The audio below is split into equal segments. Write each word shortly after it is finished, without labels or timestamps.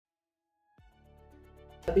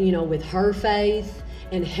with her faith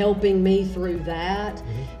and helping me through that,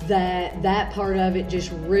 that part of it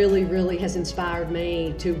just really, really has inspired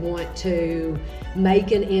me to want to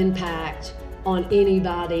make an impact on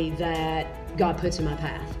anybody that God puts in my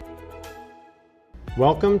path.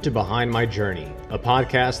 Welcome to Behind My Journey, a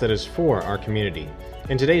podcast that is for our community.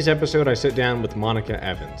 In today's episode, I sit down with Monica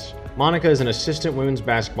Evans. Monica is an assistant women's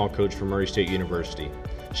basketball coach for Murray State University.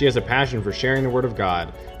 She has a passion for sharing the Word of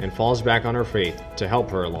God and falls back on her faith to help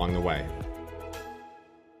her along the way.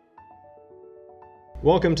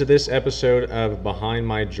 Welcome to this episode of Behind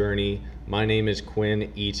My Journey. My name is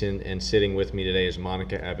Quinn Eaton, and sitting with me today is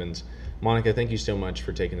Monica Evans. Monica, thank you so much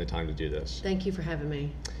for taking the time to do this. Thank you for having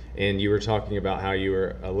me. And you were talking about how you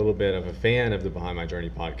were a little bit of a fan of the Behind My Journey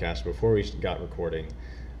podcast before we got recording.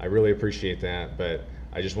 I really appreciate that, but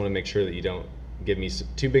I just want to make sure that you don't give me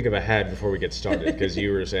too big of a head before we get started, because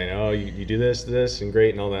you were saying, oh, you do this, and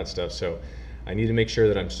great, and all that stuff. So I need to make sure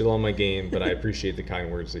that I'm still on my game, but I appreciate the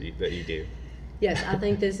kind words that you gave. Yes, I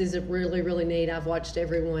think this is really, really neat. I've watched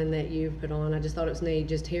everyone that you've put on. I just thought it was neat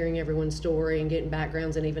just hearing everyone's story and getting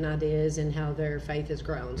backgrounds and even ideas and how their faith has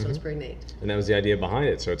grown. So it's pretty neat. And that was the idea behind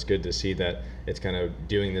it. So it's good to see that it's kind of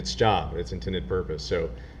doing its job, its intended purpose. So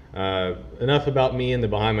enough about me and the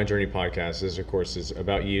Behind My Journey podcast. This, of course, is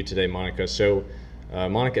about you today, Monica. So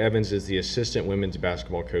Monica Evans is the assistant women's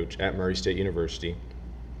basketball coach at Murray State University,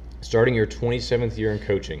 starting your 27th year in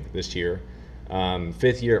coaching this year,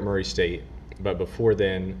 5th year at Murray State. But before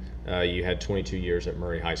then, you had 22 years at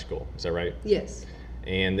Murray High School. Is that right? Yes.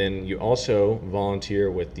 And then you also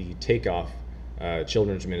volunteer with the Takeoff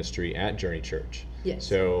Children's Ministry at Journey Church. Yes.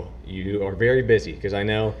 So you are very busy, because I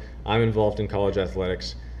know I'm involved in college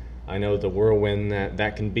athletics. I know the whirlwind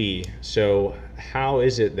that can be. So how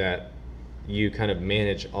is it that you kind of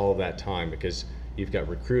manage all of that time? Because you've got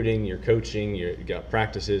recruiting, you're coaching, you've got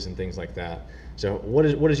practices and things like that. So what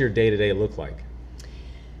does your day-to-day look like?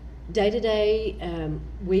 Day-to-day,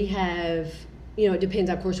 we have, it depends.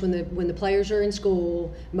 Of course, when the players are in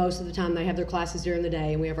school, most of the time they have their classes during the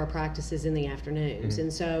day, and we have our practices in the afternoons.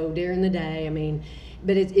 And so during the day,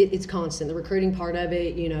 but it's constant. The recruiting part of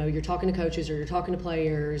it, you're talking to coaches or you're talking to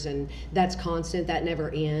players, and that's constant. That never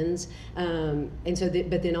ends. And so,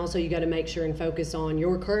 but then also you got to make sure and focus on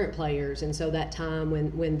your current players, and so that time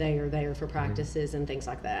when they are there for practices and things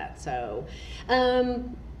like that. So,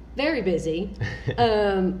 very busy.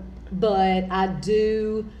 But I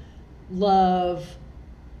do love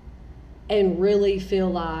and really feel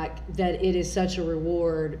like that it is such a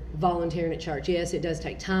reward volunteering at church. Yes, it does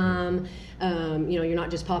take time. You're not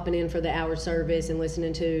just popping in for the hour service and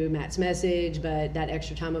listening to Matt's message, but that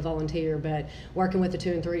extra time of volunteer. But working with the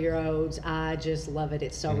 2 and 3 year olds, I just love it.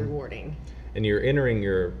 It's so rewarding. And you're entering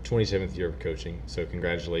your 27th year of coaching, so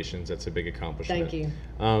congratulations. That's a big accomplishment. Thank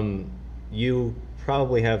you. You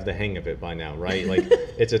probably have the hang of it by now, right? Like,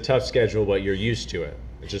 it's a tough schedule, but you're used to it.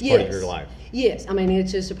 It's just part of your life. Yes.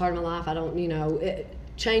 It's just a part of my life. I don't,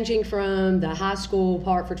 changing from the high school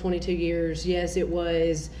part for 22 years, yes, it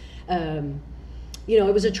was, it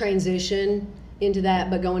was a transition into that,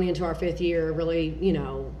 but going into our 5th year, really,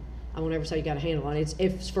 I won't ever say you got a handle on it.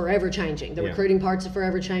 It's forever changing. The recruiting parts are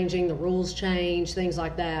forever changing. The rules change, things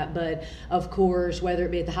like that. But of course, whether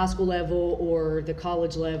it be at the high school level or the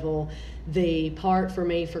college level, the part for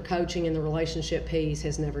me for coaching and the relationship piece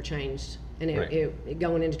has never changed. And it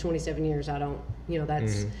going into 27 years, I don't,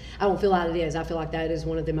 that's, I don't feel like it is. I feel like that is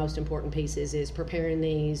one of the most important pieces, is preparing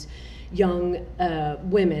these young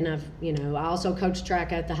women. I also coached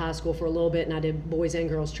track at the high school for a little bit, and I did boys and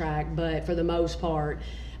girls track, but for the most part,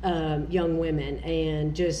 young women,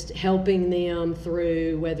 and just helping them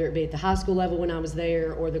through, whether it be at the high school level when I was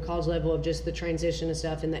there or the college level, of just the transition and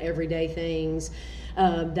stuff and the everyday things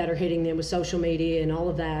that are hitting them with social media and all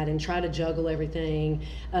of that, and try to juggle everything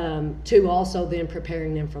to also then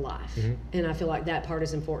preparing them for life. And I feel like that part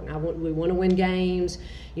is important. We want to win games,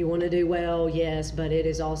 you want to do well, yes, but it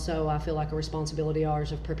is also, I feel like, a responsibility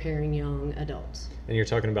ours of preparing young adults. And you're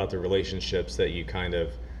talking about the relationships that you kind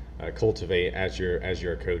of cultivate as you're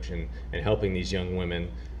a coach, and helping these young women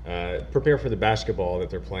prepare for the basketball that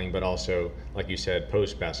they're playing, but also, like you said,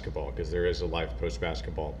 post-basketball, because there is a life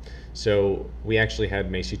post-basketball. So we actually had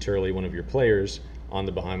Macy Turley, one of your players, on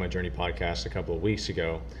the Behind My Journey podcast a couple of weeks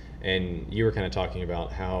ago, and you were kind of talking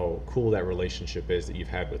about how cool that relationship is that you've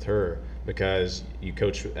had with her, because you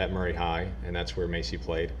coached at Murray High, and that's where Macy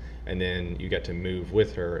played, and then you got to move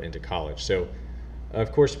with her into college. So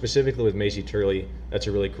of course, specifically with Macy Turley, that's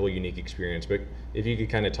a really cool, unique experience. But if you could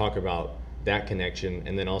kind of talk about that connection,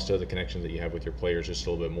 and then also the connection that you have with your players just a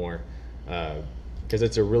little bit more, Because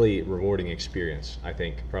it's a really rewarding experience, I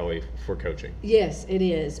think, probably for coaching. Yes, it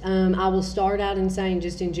is. I will start out in saying,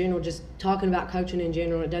 just in general, just talking about coaching in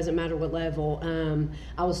general, it doesn't matter what level.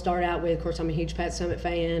 I will start out with, of course, I'm a huge Pat Summitt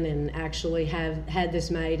fan and actually have had this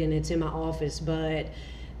made, and it's in my office, but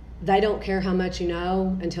they don't care how much you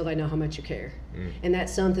know until they know how much you care. And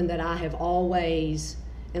that's something that I have always,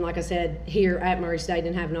 and like I said, here at Murray State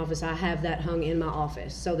and have an office, I have that hung in my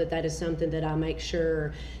office, so that is something that I make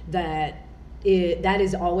sure that that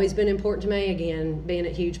has always been important to me. Again, being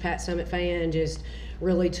a huge Pat Summitt fan, just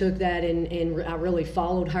really took that and I really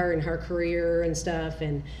followed her in her career and stuff,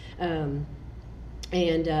 and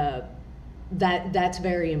that's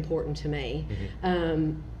very important to me.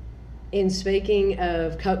 In speaking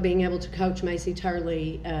of being able to coach Macy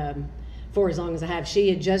Turley for as long as I have, she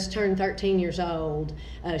had just turned 13 years old.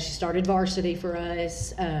 She started varsity for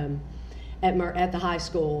us at the high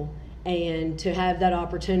school. And to have that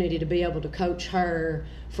opportunity to be able to coach her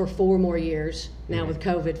for 4 more years, now with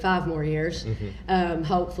COVID, 5 more years,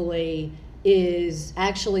 hopefully, is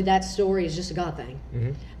actually, that story is just a God thing.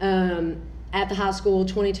 At the high school,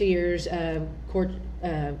 22 years,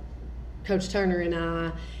 Coach Turner and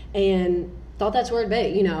I, and thought that's where it'd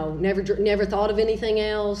be. You know, never thought of anything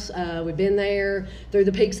else. We've been there through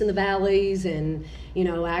the peaks and the valleys, and, you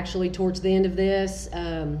know, actually towards the end of this,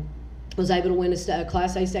 was able to win a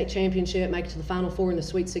Class A state championship, make it to the Final Four in the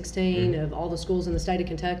Sweet 16 of all the schools in the state of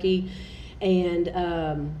Kentucky, and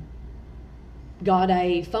got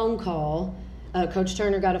a phone call. Coach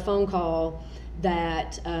Turner got a phone call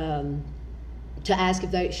that to ask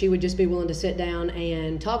if she would just be willing to sit down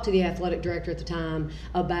and talk to the athletic director at the time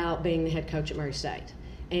about being the head coach at Murray State.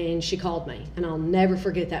 And she called me, and I'll never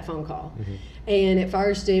forget that phone call. And at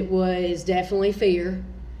first it was definitely fear.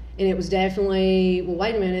 And it was definitely, well,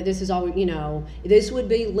 wait a minute, this is all, you know, this would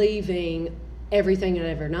be leaving everything I'd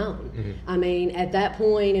ever known. I mean, at that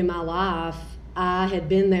point in my life, I had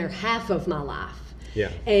been there half of my life.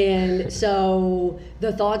 And so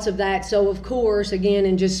the thoughts of that, so of course, again,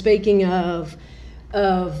 and just speaking of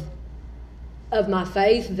my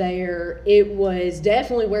faith there, it was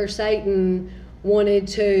definitely where Satan wanted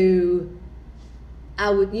to, I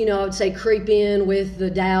would say creep in with the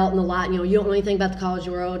doubt and the light. You know, you don't know anything about the college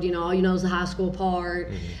world. You know, all you know is the high school part,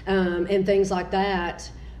 and things like that.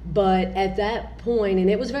 But at that point, and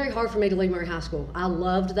it was very hard for me to leave Murray High School. I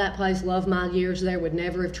loved that place, loved my years there, would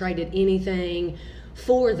never have traded anything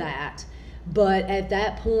for that. But at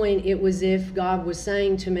that point, it was as if God was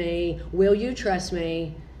saying to me, will you trust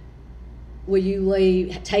me? Will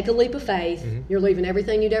you take a leap of faith? You're leaving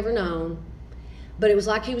everything you'd ever known. But it was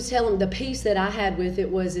like he was telling me, the peace that I had with it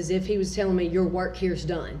was as if he was telling me, your work here's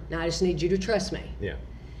done. Now I just need you to trust me.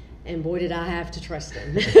 And boy, did I have to trust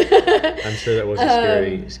him. I'm sure that was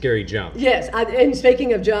a scary jump. Yes, and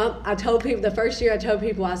speaking of jump, I told people, the first year I told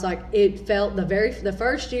people, I was like, it felt, the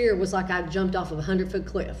first year was like I jumped off of a 100-foot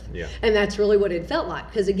cliff. And that's really what it felt like,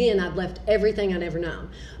 because again, I'd left everything I'd ever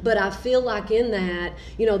known. But I feel like in that,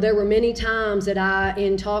 you know, there were many times that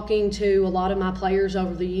in talking to a lot of my players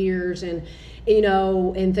over the years, and you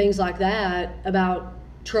know, and things like that about,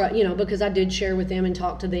 you know, because I did share with them and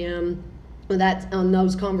talk to them on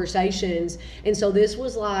those conversations. And so this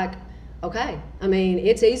was like, okay, I mean,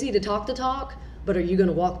 it's easy to talk the talk, but are you going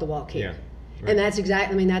to walk the walk here? And that's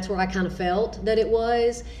exactly, I mean, that's where I kind of felt that it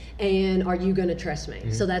was. And are you going to trust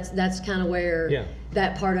me? So that's kind of where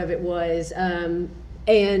that part of it was. And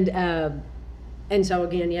so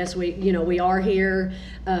again, yes, we are here.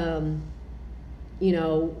 You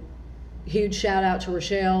know, huge shout out to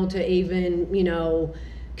Rochelle to even, you know,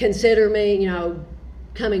 consider me, you know,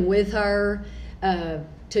 coming with her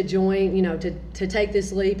to join, you know, to take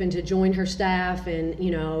this leap and to join her staff, and,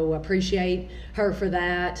 you know, appreciate her for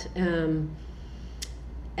that. You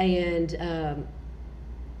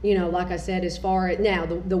know, like I said, as far as now,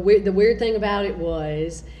 the weird thing about it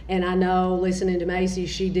was, and I know listening to Macy,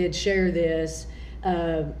 she did share this,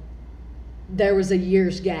 there was a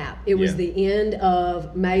year's gap. It was the end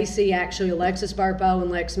of Macy, actually Alexis Burpo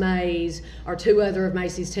and Lex Mays are 2 other of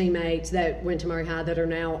Macy's teammates that went to Murray High that are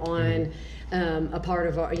now on a part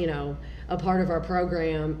of our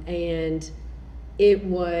program. And it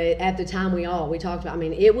was, at the time we talked about, I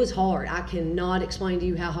mean, it was hard. I cannot explain to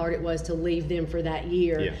you how hard it was to leave them for that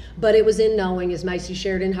year. But it was in knowing, as Macy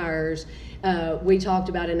shared in hers, we talked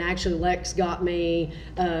about, and actually Lex got me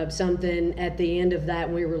something at the end of that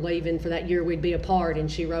when we were leaving for that year we'd be apart,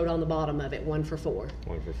 and she wrote on the bottom of it 1 for 4.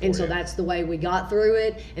 1 for 4. And so that's the way we got through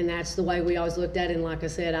it, and that's the way we always looked at it. And like I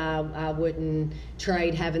said, I wouldn't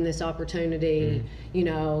trade having this opportunity, you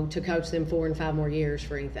know, to coach them 4 and 5 more years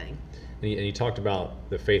for anything. And you talked about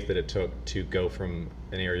the faith that it took to go from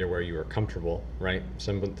an area where you were comfortable, right?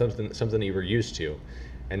 Something that you were used to,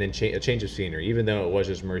 and then a change of scenery. Even though it was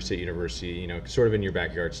just Murray State University, sort of in your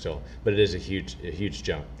backyard still, but it is a huge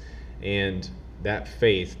jump. And that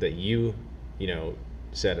faith that you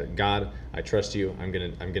said, God, I trust you. I'm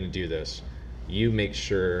gonna do this. You make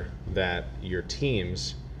sure that your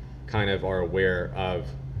teams kind of are aware of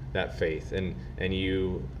that faith, and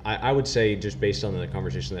I would say, just based on the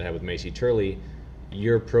conversation that I had with Macy Turley,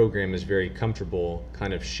 your program is very comfortable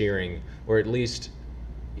kind of sharing, or at least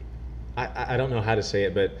I don't know how to say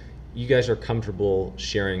it, but you guys are comfortable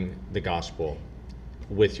sharing the gospel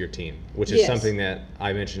with your team, which is Yes. something that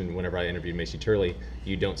I mentioned whenever I interviewed Macy Turley.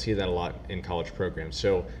 You don't see that a lot in college programs.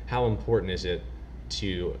 So how important is it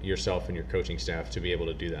to yourself and your coaching staff to be able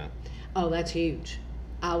to do that? Oh, that's huge.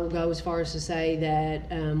 I will go as far as to say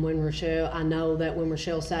that I know that when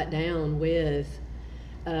Rochelle sat down with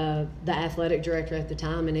the athletic director at the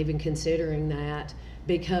time, and even considering that,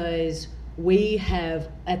 because we have,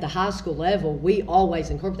 at the high school level, we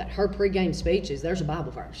always incorporate that. Her pregame speeches, there's a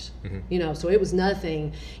Bible verse, so it was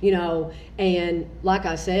nothing, and like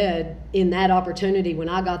I said, in that opportunity, when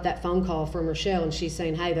I got that phone call from Rochelle and she's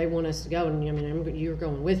saying, hey, they want us to go, and you're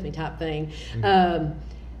going with me type thing.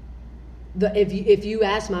 If you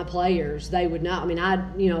ask my players, they would not.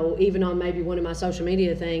 Even on maybe one of my social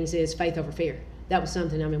media things is faith over fear. That was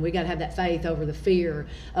something. We got to have that faith over the fear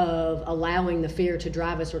of allowing the fear to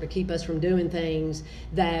drive us or to keep us from doing things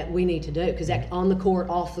that we need to do. Because on the court,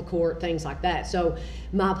 off the court, things like that. So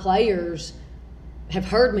my players have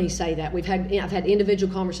heard me say that. I've had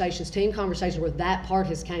individual conversations, team conversations where that part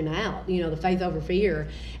has came out. The faith over fear,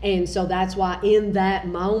 and so that's why in that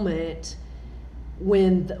moment,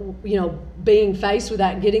 when being faced with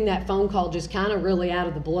that, getting that phone call just kind of really out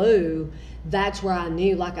of the blue, that's where I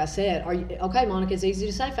knew, like I said, okay, Monica, it's easy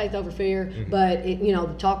to say faith over fear, but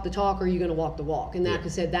talk the talk, or are you going to walk the walk? And like I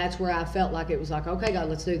said, that's where I felt like it was like, okay, God,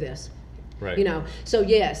 let's do this. Right. So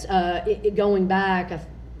yes, going back, I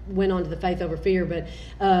went on to the faith over fear, but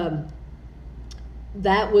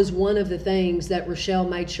that was one of the things that Rochelle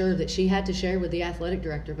made sure that she had to share with the athletic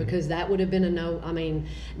director, because that would have been a no.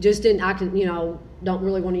 Don't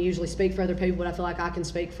really want to usually speak for other people, but I feel like I can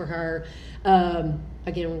speak for her.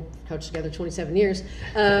 Again, we've coached together 27 years.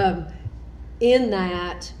 In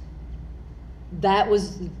that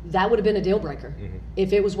would have been a deal breaker.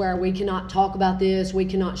 If it was where we cannot talk about this, we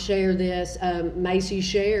cannot share this. Macy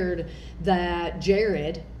shared that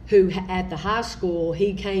Jared, who at the high school,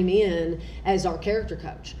 he came in as our character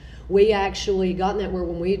coach. We actually gotten that where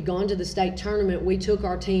when we had gone to the state tournament, we took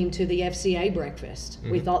our team to the FCA breakfast.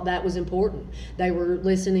 We thought that was important. They were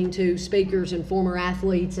listening to speakers and former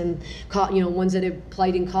athletes and ones that had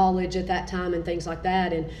played in college at that time and things like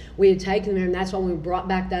that. And we had taken them there, and that's why we brought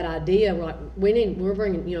back that idea. We're like,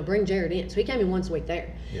 bring Jared in. So he came in once a week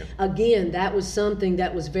there. Yeah. Again, that was something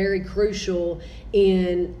that was very crucial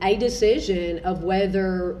in a decision of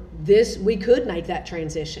whether we could make that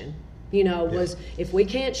transition. Was if we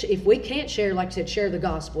can't share, like I said, share the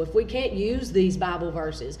gospel, if we can't use these Bible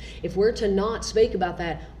verses, if we're to not speak about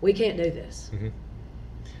that, we can't do this.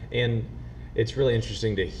 And it's really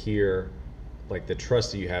interesting to hear like the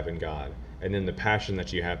trust that you have in God, and then the passion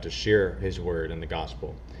that you have to share His word and the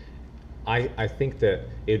gospel. I think that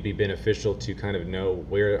it'd be beneficial to kind of know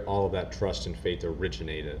where all of that trust and faith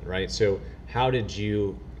originated, right? So how did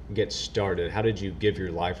you get started? How did you give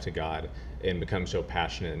your life to God and become so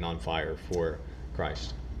passionate and on fire for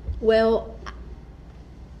Christ? Well,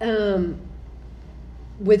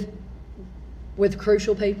 with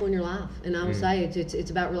crucial people in your life, and I would say it's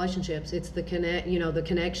about relationships. It's the the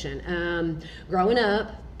connection. Growing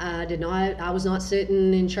up, I was not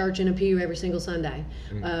sitting in church in a pew every single Sunday.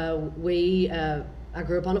 I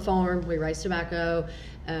grew up on a farm. We raised tobacco.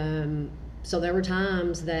 So there were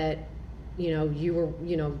times that you were,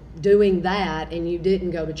 doing that, and you didn't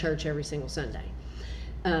go to church every single Sunday.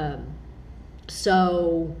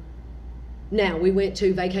 So now we went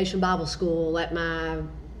to Vacation Bible School at my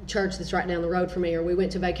church that's right down the road from me, or we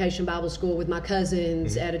went to Vacation Bible School with my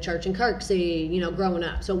cousins at a church in Kirksey, growing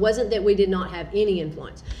up. So it wasn't that we did not have any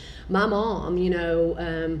influence. My mom,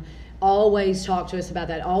 always talked to us about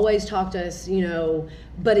that, always talked to us,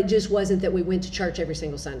 but it just wasn't that we went to church every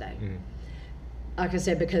single Sunday. Like I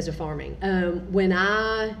said, because of farming. When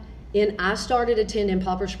I started attending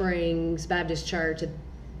Poplar Springs Baptist Church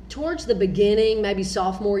towards the beginning, maybe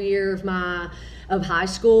sophomore year of high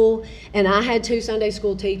school, and I had two Sunday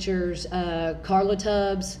school teachers, Carla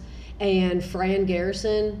Tubbs and Fran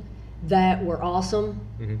Garrison, that were awesome.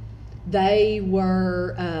 They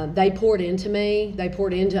were they poured into me. They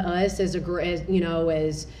poured into us as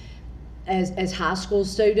as high school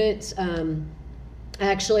students.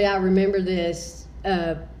 Actually, I remember this.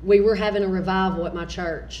 We were having a revival at my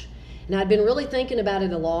church, and I'd been really thinking about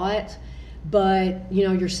it a lot. But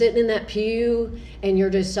you're sitting in that pew and you're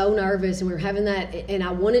just so nervous, and we were having that, and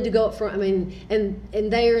I wanted to go up front. I mean,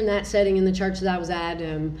 and there in that setting in the church that I was at,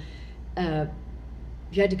 you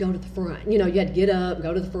had to go to the front. You had to get up,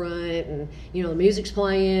 go to the front, and the music's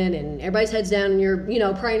playing, and everybody's heads down, and you're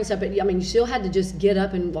praying and stuff. But I mean, you still had to just get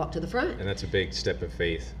up and walk to the front. And that's a big step of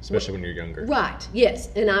faith, especially when you're younger. Right. Yes.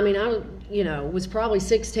 And I mean, I was probably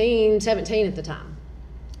 16, 17 at the time,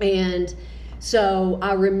 and so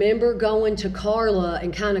I remember going to Carla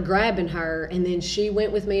and kind of grabbing her, and then she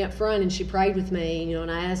went with me up front and she prayed with me,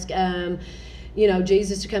 and I asked,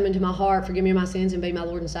 Jesus to come into my heart, forgive me my sins, and be my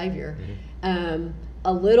Lord and Savior. Mm-hmm.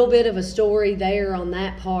 A little bit of a story there on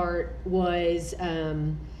that part was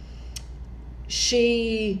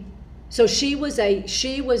she was a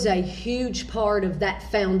huge part of that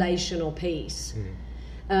foundational piece.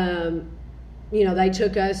 Mm-hmm. They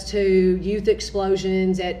took us to youth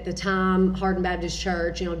explosions at the time, Hardin Baptist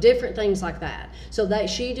Church, different things like that. So that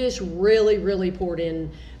she just really, really poured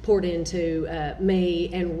into me,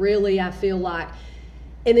 and really I feel like,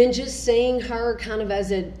 and then just seeing her kind of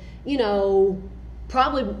as a,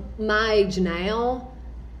 probably my age now,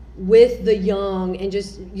 with the young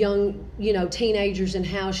teenagers, and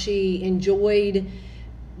how she enjoyed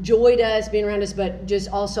us being around us, but just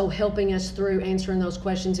also helping us through answering those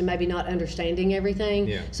questions and maybe not understanding everything.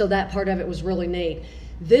 Yeah. So that part of it was really neat.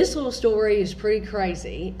 This little story is pretty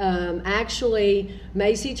crazy. Actually,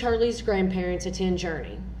 Macy Turley's grandparents attend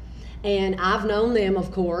Journey, and I've known them,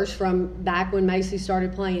 of course, from back when Macy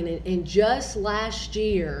started playing. And just last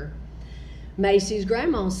year, Macy's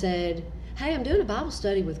grandma said, "Hey, I'm doing a Bible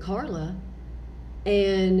study with Carla,"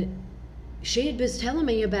 and she had been telling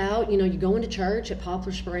me about, you going to church at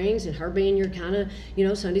Poplar Springs and her being your kind of,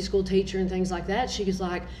 Sunday school teacher and things like that. She was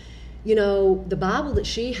like, the Bible that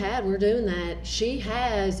she had, we're doing that, she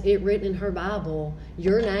has it written in her Bible,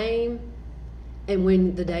 your name, and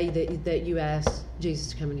when the day that you asked Jesus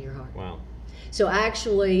to come into your heart. Wow. So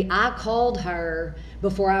actually, I called her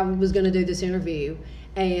before I was going to do this interview,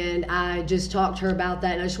 and I just talked to her about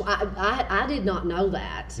that, and I did not know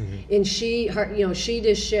that. Mm-hmm. And she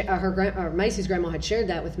just shared, Macy's grandma had shared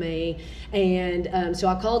that with me, and so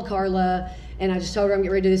I called Carla, and I just told her I'm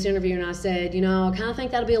getting ready to do this interview, and I said, I kind of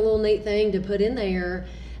think that'll be a little neat thing to put in there,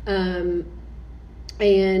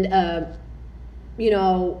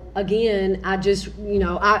 again, I just,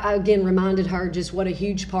 I again reminded her just what a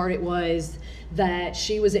huge part it was that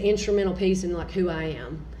she was an instrumental piece in like who I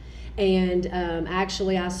am. And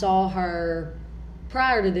actually, I saw her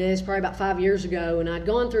prior to this, probably about 5 years ago, and I'd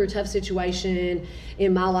gone through a tough situation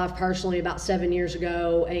in my life personally about 7 years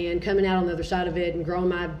ago, and coming out on the other side of it and growing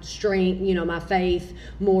my strength, my faith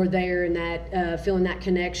more there, and that feeling that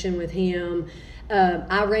connection with Him.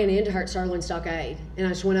 I ran into her at Sterling Stockade, and I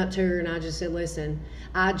just went up to her and I just said, "Listen,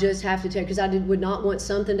 I just have to tell you," because I would not want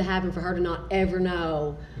something to happen for her to not ever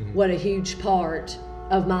know mm-hmm. what a huge part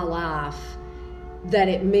of my life that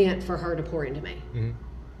it meant for her to pour into me. Mm-hmm.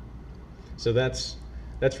 So that's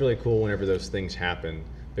really cool whenever those things happen,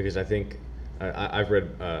 because I think I've read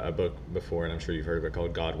a book before, and I'm sure you've heard of it,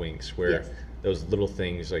 called God Winks, where yes. those little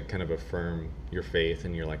things like kind of affirm your faith,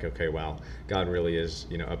 and you're like, okay, wow, God really is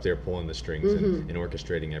up there pulling the strings mm-hmm. and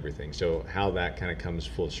orchestrating everything. So how that kind of comes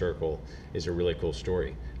full circle is a really cool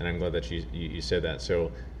story, and I'm glad that you said that.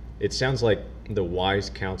 So it sounds like the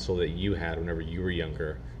wise counsel that you had whenever you were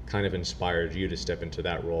younger kind of inspired you to step into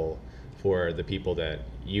that role for the people that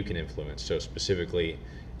you can influence. So specifically,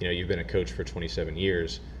 you've been a coach for 27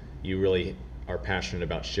 years. You really are passionate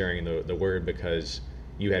about sharing the word, because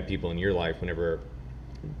you had people in your life whenever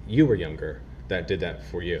you were younger that did that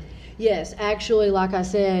for you. Yes, actually, like I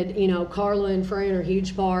said, Carla and Fran are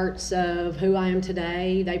huge parts of who I am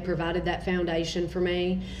today. They provided that foundation for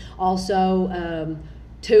me. Also,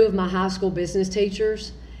 two of my high school business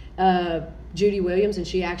teachers, Judy Williams, and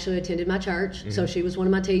she actually attended my church, mm-hmm. so she was one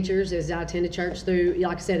of my teachers as I attended church through,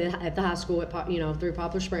 like I said, at the high school through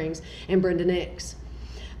Poplar Springs, and Brenda Nix.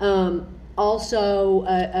 Also,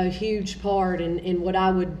 a huge part in what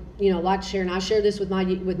I would like to share, and I share this with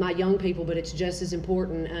my young people, but it's just as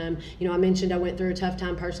important. I mentioned I went through a tough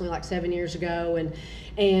time personally like 7 years ago,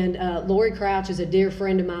 and Lori Crouch is a dear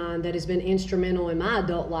friend of mine that has been instrumental in my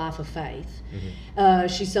adult life of faith. Mm-hmm.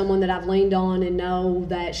 She's someone that I've leaned on and know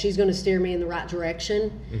that she's going to steer me in the right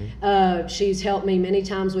direction. Mm-hmm. She's helped me many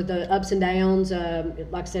times with the ups and downs.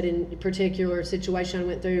 Like I said, in a particular situation I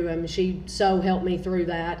went through, she so helped me through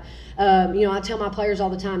that. I tell my players all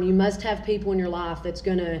the time, you must have people in your life that's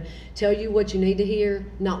going to tell you what you need to hear,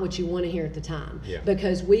 not what you want to hear at the time. Yeah.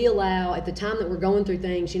 Because we allow, at the time that we're going through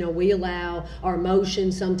things, we allow our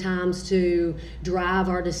emotions sometimes to drive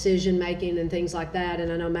our decision making and things like that.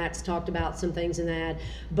 And I know Matt's talked about some things in that.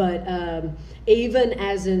 But even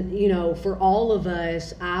as for all of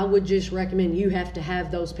us, I would just recommend you have to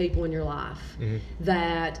have those people in your life.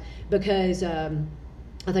 That, because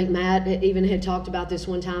I think Matt even had talked about this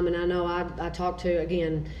one time, and I know I talked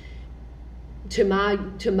to my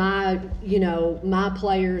my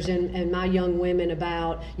players and my young women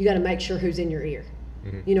about, you got to make sure who's in your ear.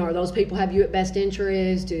 Are those people have you at best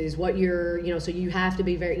interest? Is what you're, so you have to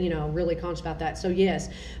be very, really conscious about that. So yes,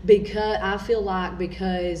 because I feel like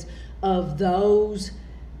because of those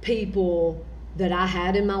people that I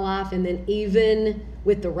had in my life, and then even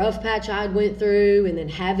with the rough patch I went through, and then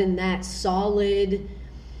having that solid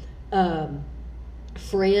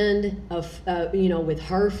friend of with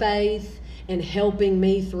her faith and helping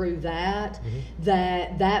me through that,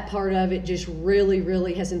 that part of it just really,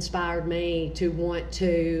 really has inspired me to want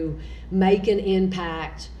to make an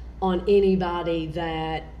impact on anybody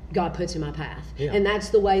that God puts in my path. Yeah. And that's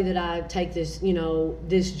the way that I take this,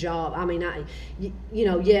 this job. I mean,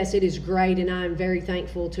 yes, it is great, and I'm very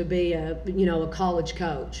thankful to be a college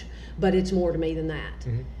coach, but it's more to me than that.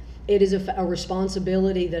 It is a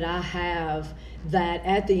responsibility that I have, that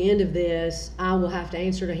at the end of this, I will have to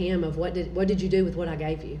answer to him of what did you do with what I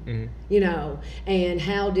gave you, and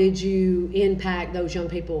how did you impact those young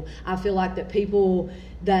people. I feel like that people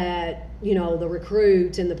that, the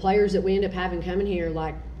recruits and the players that we end up having coming here,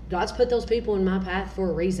 like, God's put those people in my path for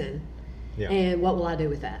a reason. Yeah. And what will I do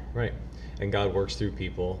with that? Right. And God works through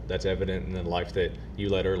people. That's evident in the life that you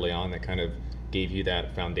led early on, that kind of gave you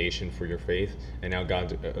that foundation for your faith. And now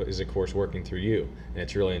God is, of course, working through you. And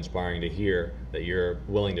it's really inspiring to hear that you're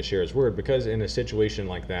willing to share His word, because in a situation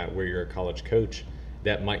like that where you're a college coach,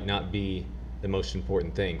 that might not be the most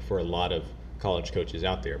important thing for a lot of college coaches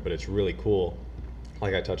out there. But it's really cool,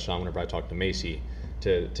 like I touched on whenever I talked to Macy,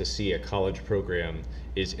 to see a college program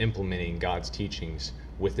is implementing God's teachings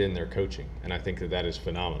within their coaching. And I think that is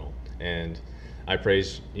phenomenal. And I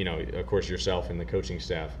praise, of course, yourself and the coaching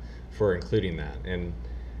staff for including that. And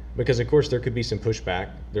because, of course, there could be some pushback,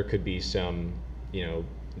 there could be some,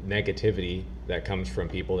 negativity that comes from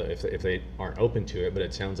people that if they aren't open to it, but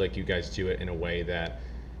it sounds like you guys do it in a way that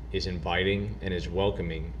is inviting and is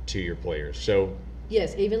welcoming to your players. So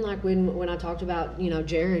yes, even like when I talked about,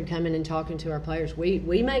 Jared coming and talking to our players,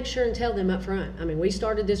 we make sure and tell them up front. I mean, we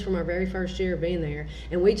started this from our very first year of being there,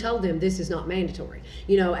 and we told them this is not mandatory.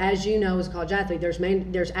 As you know, as a college athlete,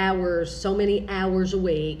 there's hours, so many hours a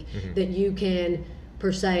week that you can,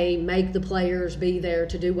 per se, make the players be there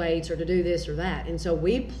to do weights or to do this or that. And so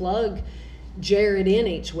we plug Jared in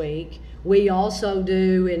each week. We also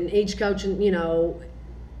do, and each coach,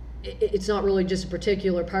 it's not really just a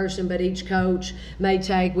particular person, but each coach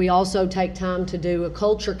we also take time to do a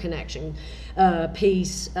culture connection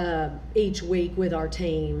piece each week with our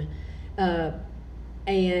team.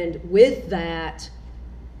 And with that,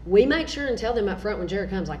 we make sure and tell them up front when Jared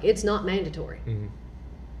comes, like, it's not mandatory.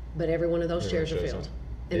 But every one of those chairs are filled.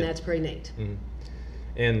 And that's pretty neat.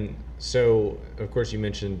 And so, of course, you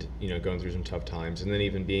mentioned, going through some tough times, and then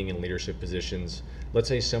even being in leadership positions. Let's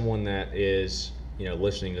say someone that is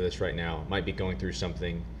listening to this right now might be going through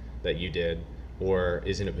something that you did, or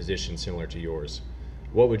is in a position similar to yours.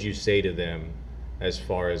 What would you say to them as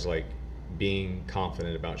far as like being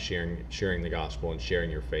confident about sharing the gospel and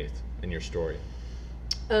sharing your faith and your story?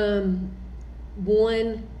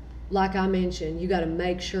 One, like I mentioned, you got to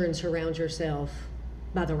make sure and surround yourself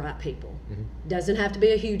by the right people. Doesn't have to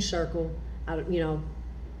be a huge circle.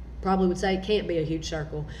 Probably would say it can't be a huge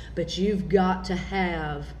circle, but you've got to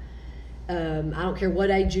have, I don't care what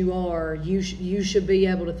age you are, you should be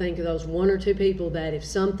able to think of those one or two people that if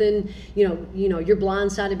something, you're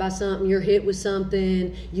blindsided by something, you're hit with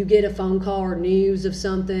something, you get a phone call or news of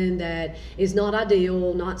something that is not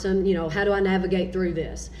ideal, not some, how do I navigate through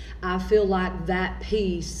this? I feel like that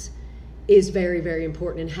piece is very, very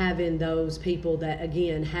important, and having those people that,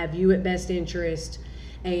 again, have you at best interest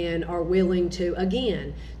and are willing to,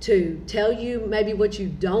 again, to tell you maybe what you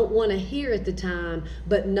don't want to hear at the time,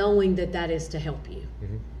 but knowing that is to help you.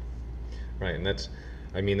 Right, and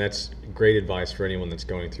that's great advice for anyone that's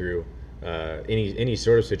going through any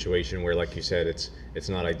sort of situation where, like you said, it's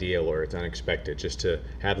not ideal or it's unexpected. Just to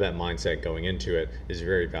have that mindset going into it is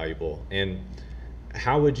very valuable. And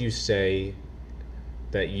how would you say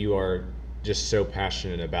that you are just so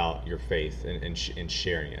passionate about your faith and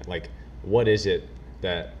sharing it? Like, what is it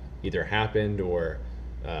that either happened or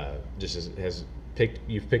just has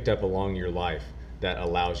picked up along your life that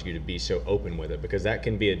allows you to be so open with it, because that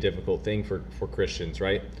can be a difficult thing for Christians,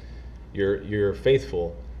 right? You're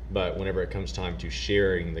faithful, but whenever it comes time to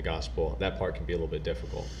sharing the gospel, that part can be a little bit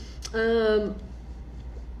difficult.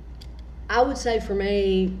 I would say for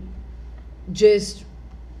me, just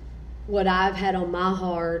what I've had on my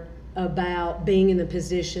heart about being in the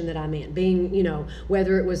position that I'm in, being,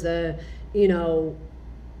 whether it was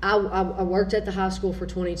I worked at the high school for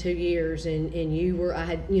 22 years, and I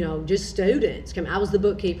had, just students coming. I was the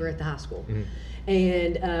bookkeeper at the high school. Mm-hmm.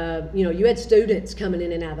 And, you had students coming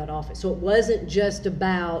in and out of that office. So it wasn't just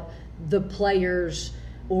about the players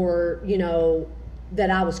or, that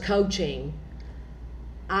I was coaching.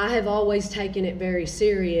 I have always taken it very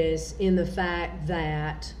serious in the fact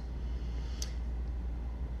that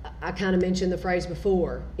I kind of mentioned the phrase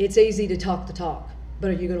before. It's easy to talk the talk, but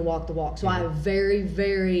are you going to walk the walk? So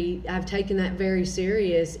mm-hmm. I've taken that very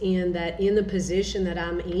serious in the position that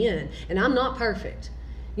I'm in. And I'm not perfect.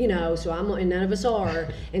 And none of us are.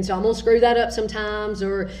 And so I'm going to screw that up sometimes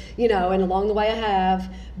and along the way I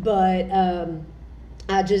have. But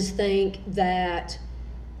I just think that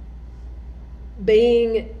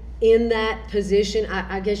being in that position,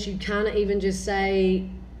 I guess you kind of even just say,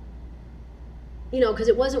 because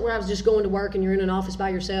it wasn't where I was just going to work and you're in an office by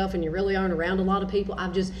yourself and you really aren't around a lot of people.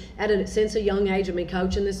 I've just, since a young age of me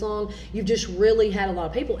coaching this long, you've just really had a lot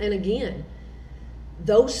of people. And again,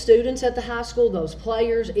 those students at the high school, those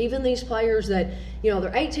players, even these players that,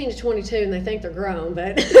 they're 18 to 22 and they think they're grown,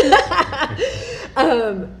 but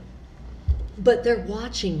but they're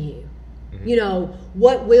watching you. Mm-hmm.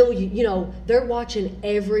 What will you, they're watching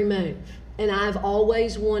every move. And I've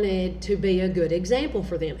always wanted to be a good example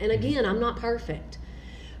for them. And again, I'm not perfect,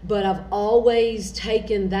 but I've always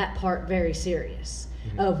taken that part very serious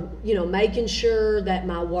of, making sure that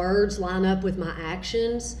my words line up with my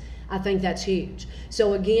actions. I think that's huge.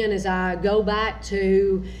 So again, as I go back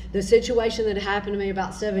to the situation that happened to me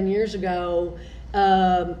about 7 years ago,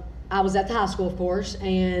 I was at the high school, of course,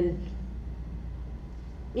 and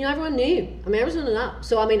everyone knew. Everyone's going to know.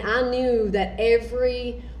 So I knew that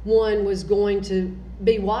everyone was going to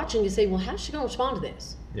be watching to see, well, how's she going to respond to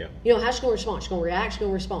this? Yeah. How's she going to respond? She's going to react. She's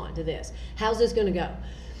going to respond to this. How's this going to go?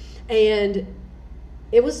 And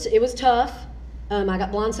it was tough. I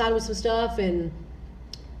got blindsided with some stuff, and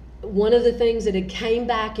one of the things that had came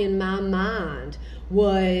back in my mind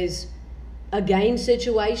was a game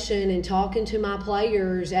situation and talking to my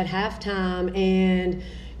players at halftime, and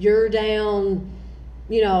you're down,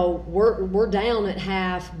 we're down at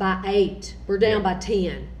half by 8. We're down by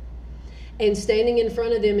 10. And standing in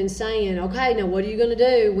front of them and saying, okay, now what are you going to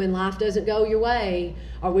do when life doesn't go your way?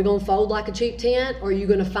 Are we going to fold like a cheap tent, or are you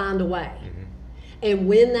going to find a way? Mm-hmm. And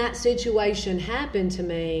when that situation happened to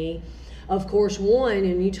me, of course,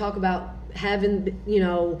 and you talk about having,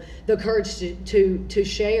 the courage to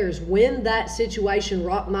share, is when that situation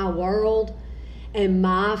rocked my world and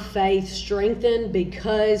my faith strengthened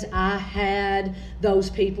because I had those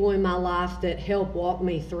people in my life that helped walk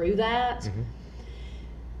me through that. Mm-hmm.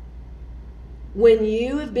 When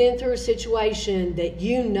you have been through a situation that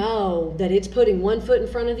that it's putting one foot in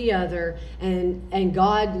front of the other and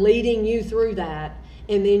God leading you through that,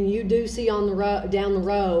 and then you do see on the road, down the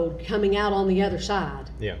road, coming out on the other side.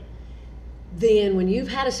 Yeah. Then when you've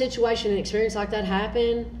had a situation and experience like that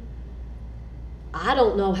happen, I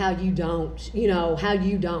don't know how you don't.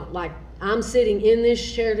 Like, I'm sitting in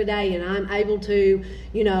this chair today and I'm able to,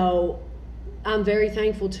 I'm very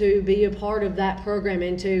thankful to be a part of that program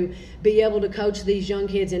and to be able to coach these young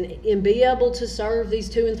kids and be able to serve these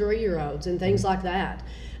 2 and 3 year olds and things like that,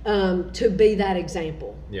 to be that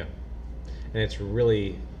example. Yeah. And it's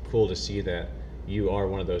really cool to see that you are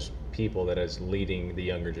one of those people that is leading the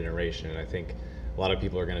younger generation. And I think a lot of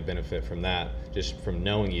people are going to benefit from that, just from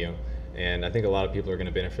knowing you. And I think a lot of people are going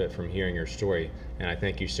to benefit from hearing your story. And I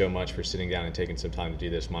thank you so much for sitting down and taking some time to do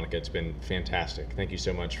this, Monica. It's been fantastic. Thank you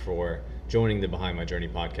so much for joining the Behind My Journey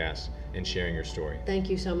podcast and sharing your story. Thank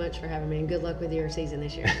you so much for having me, and good luck with your season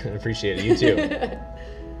this year. I appreciate it. You too.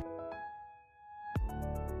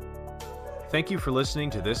 Thank you for listening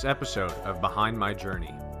to this episode of Behind My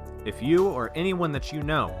Journey. If you or anyone that you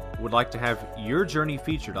know would like to have your journey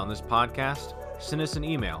featured on this podcast, send us an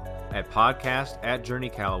email at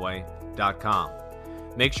podcast@journeycallaway.com.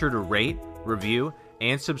 Make sure to rate, review,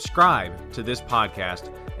 and subscribe to this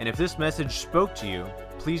podcast. And if this message spoke to you,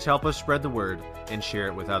 please help us spread the word and share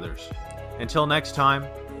it with others. Until next time,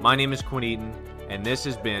 my name is Quinn Eaton, and this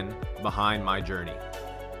has been Behind My Journey.